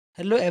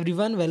Hello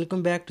everyone,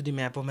 welcome back to the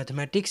map of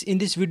mathematics. In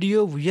this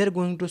video we are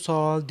going to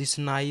solve this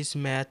nice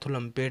math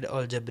olympiad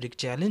algebraic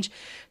challenge.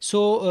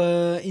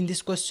 In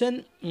this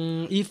question,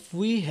 if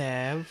we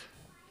have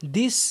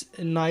this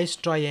nice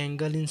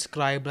triangle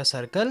inscribed a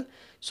circle,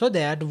 so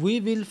that we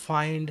will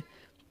find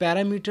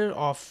parameter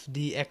of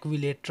the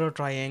equilateral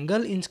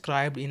triangle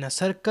inscribed in a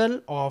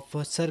circle of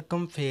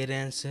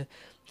circumference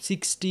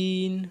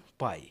 16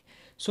 pi.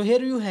 So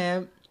here you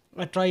have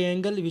a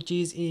triangle which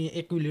is in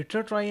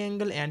equilateral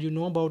triangle, and you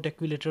know about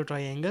equilateral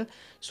triangle.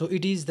 So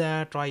it is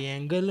the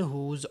triangle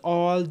whose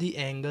all the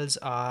angles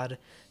are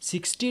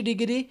 60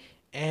 degree,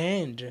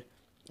 and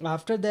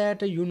after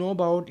that you know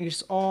about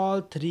its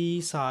all three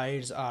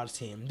sides are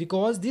same.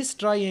 Because this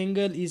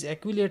triangle is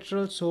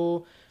equilateral,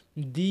 so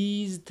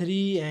these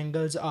three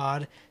angles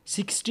are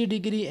 60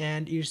 degree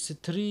and its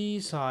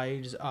three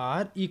sides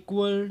are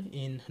equal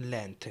in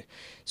length.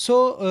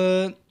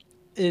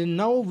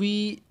 Now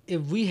we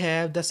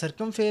have the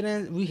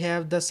circumference, we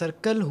have the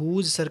circle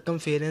whose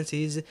circumference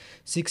is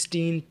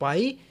 16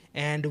 pi,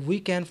 and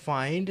we can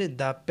find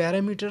the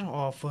parameter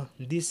of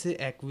this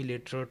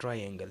equilateral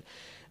triangle.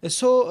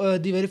 The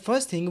very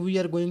first thing we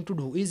are going to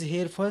do is,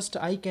 here first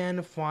I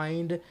can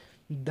find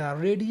the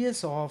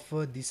radius of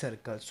the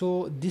circle.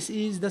 So this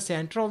is the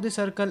center of the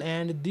circle,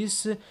 and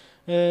this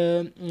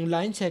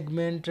line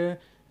segment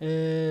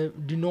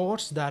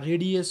denotes the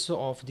radius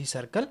of the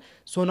circle.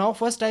 So now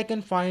first I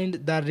can find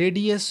the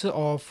radius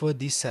of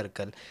this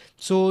circle.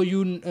 So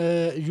you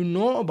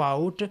know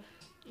about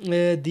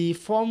the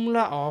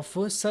formula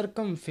of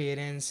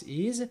circumference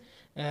is,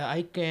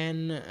 I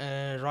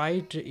can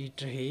write it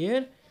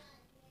here.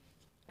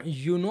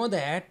 You know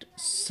that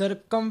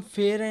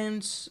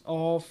circumference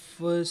of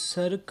a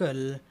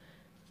circle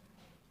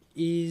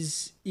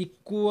is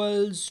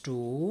equals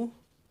to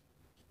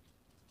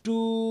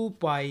 2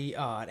 pi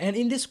r, and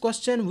in this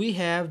question we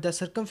have the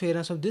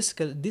circumference of this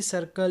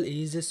circle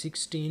is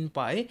 16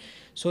 pi,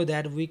 so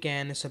that we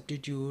can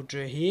substitute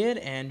here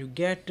and you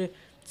get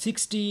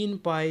 16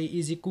 pi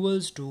is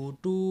equals to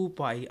 2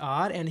 pi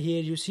r, and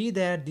here you see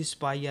that this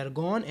pi are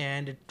gone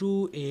and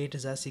 2 8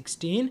 is a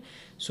 16.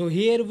 So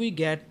here we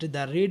get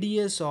the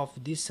radius of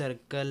this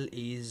circle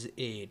is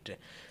 8.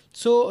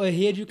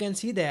 Here you can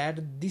see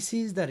that this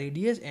is the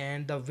radius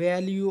and the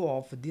value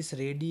of this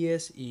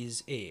radius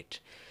is 8.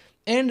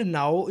 And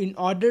now in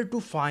order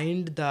to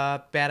find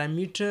the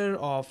parameter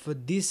of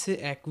this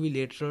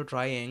equilateral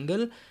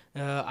triangle,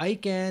 I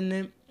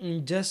can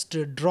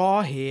just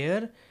draw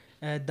here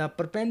the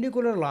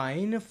perpendicular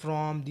line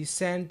from the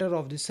center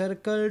of the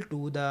circle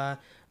to the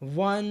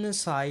one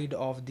side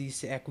of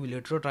this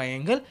equilateral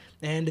triangle,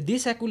 and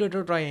this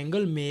equilateral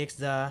triangle makes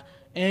the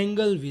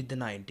angle with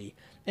 90.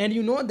 And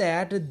you know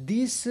that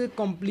this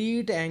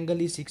complete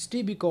angle is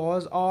 60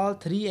 because all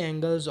three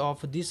angles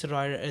of this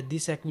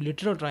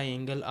equilateral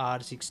triangle are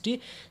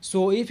 60.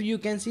 So if you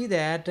can see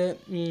that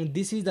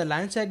this is the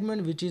line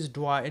segment which is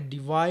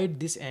divide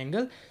this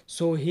angle,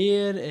 so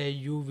here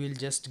you will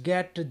just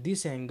get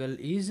this angle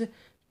is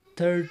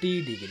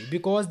 30 degree,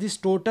 because this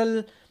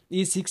total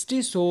is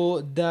 60,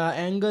 so the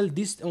angle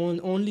this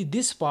only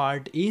this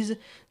part is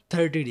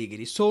 30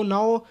 degree. So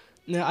now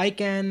I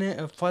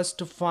can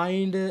first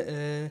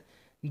find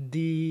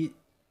the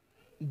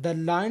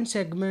line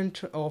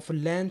segment of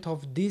length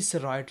of this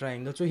right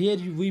triangle. So here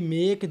we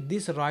make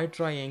this right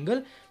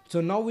triangle,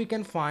 so now we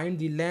can find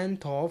the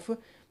length of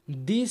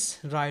this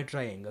right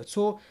triangle.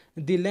 So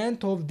the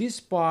length of this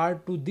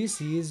part to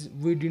this is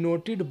we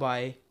denoted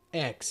by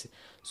x.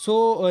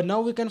 So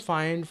now we can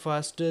find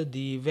first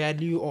the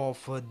value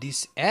of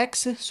this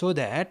x,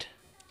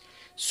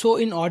 so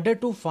in order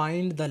to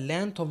find the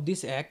length of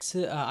this x,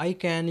 I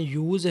can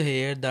use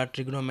here the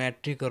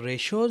trigonometric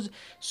ratios.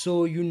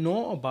 So you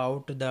know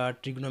about the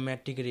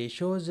trigonometric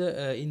ratios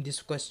in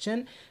this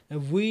question.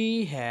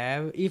 We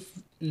have, if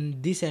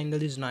this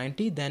angle is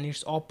 90, then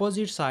its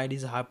opposite side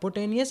is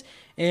hypotenuse,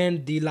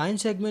 and the line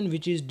segment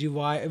which is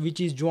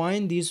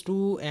join these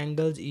two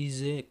angles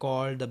is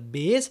called the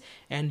base,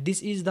 and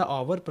this is the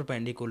our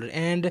perpendicular.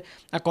 And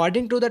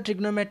according to the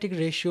trigonometric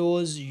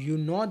ratios, you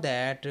know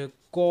that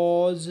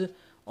cos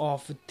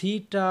of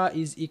theta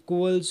is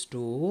equals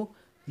to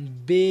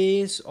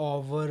base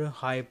over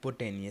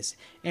hypotenuse,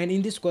 and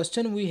in this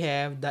question we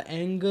have the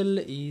angle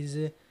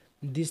is,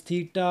 this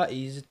theta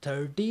is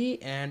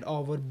 30 and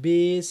our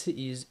base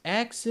is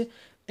x,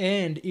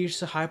 and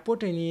its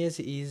hypotenuse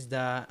is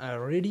the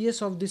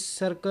radius of this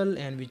circle,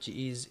 and which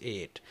is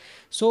 8.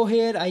 So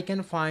here I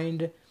can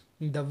find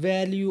the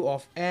value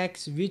of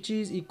x, which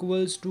is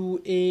equals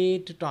to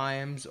 8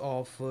 times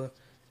of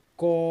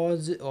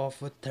cos of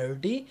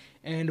 30,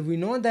 and we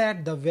know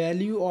that the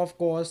value of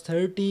cos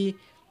 30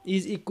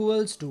 is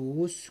equals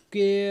to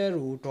square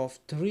root of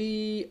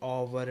 3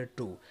 over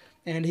 2,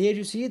 and here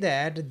you see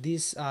that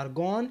these are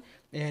gone,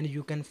 and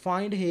you can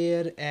find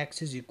here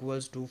x is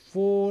equals to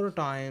 4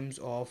 times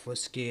of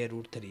square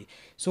root 3.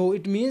 So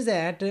it means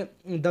that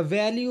the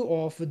value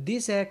of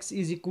this x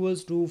is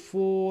equals to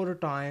 4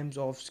 times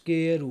of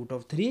square root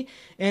of 3,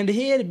 and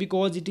here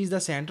because it is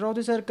the center of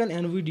the circle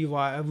and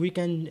we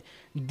can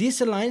this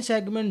line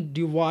segment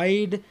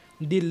divide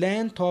the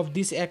length of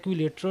this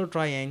equilateral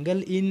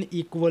triangle in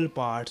equal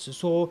parts.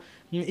 So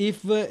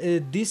if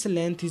this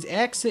length is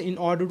x, in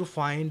order to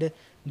find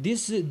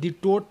this the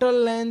total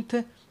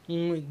length,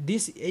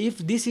 this if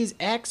this is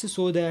x,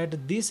 so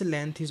that this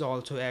length is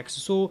also x,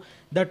 so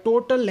the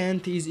total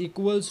length is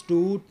equals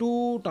to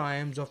 2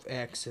 times of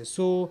x.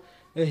 So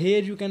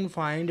here you can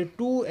find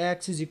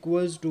 2x is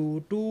equals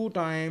to 2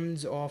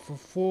 times of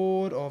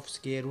 4 of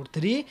square root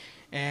 3,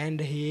 and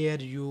here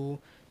you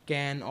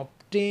can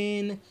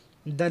obtain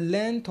the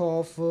length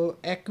of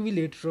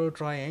equilateral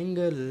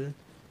triangle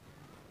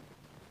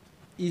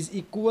is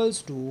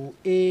equals to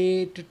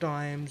 8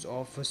 times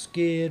of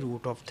square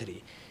root of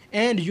 3.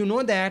 And you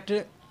know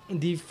that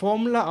the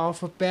formula of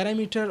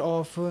parameter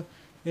of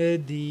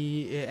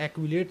the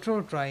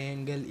equilateral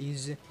triangle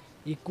is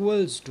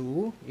equals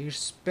to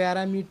its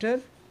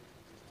parameter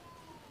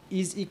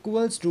is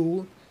equals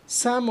to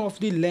sum of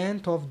the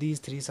length of these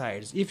three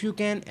sides. If you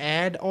can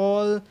add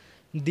all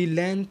the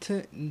length,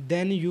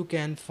 then you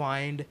can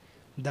find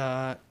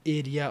the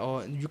area,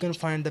 or you can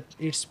find the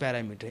its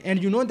parameter.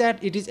 And you know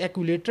that it is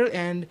equilateral,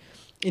 and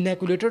in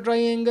equilateral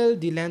triangle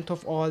the length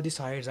of all the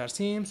sides are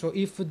same. So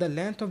if the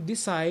length of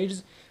this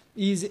sides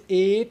is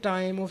a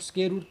time of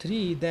square root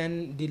 3,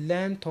 then the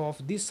length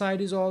of this side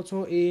is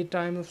also a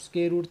time of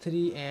square root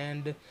 3,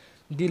 and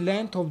the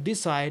length of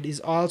this side is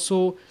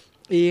also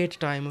 8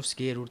 times of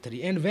square root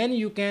 3. And when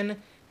you can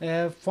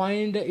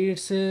find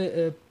its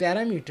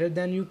parameter,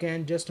 then you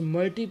can just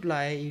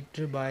multiply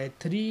it by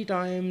 3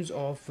 times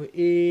of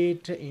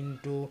 8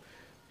 into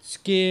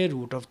square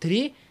root of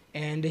 3,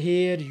 and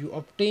here you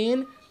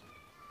obtain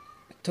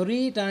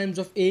 3 times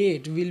of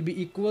 8 will be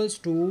equals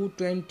to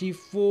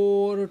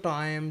 24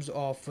 times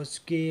of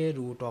square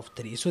root of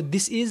 3. So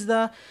this is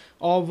the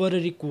our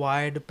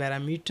required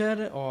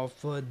parameter of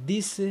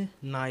this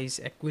nice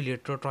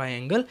equilateral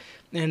triangle,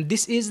 and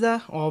this is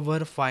the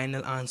our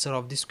final answer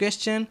of this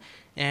question.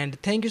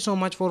 And thank you so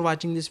much for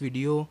watching this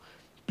video.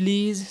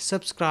 Please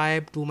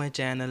subscribe to my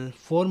channel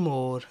for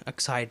more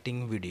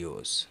exciting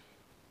videos.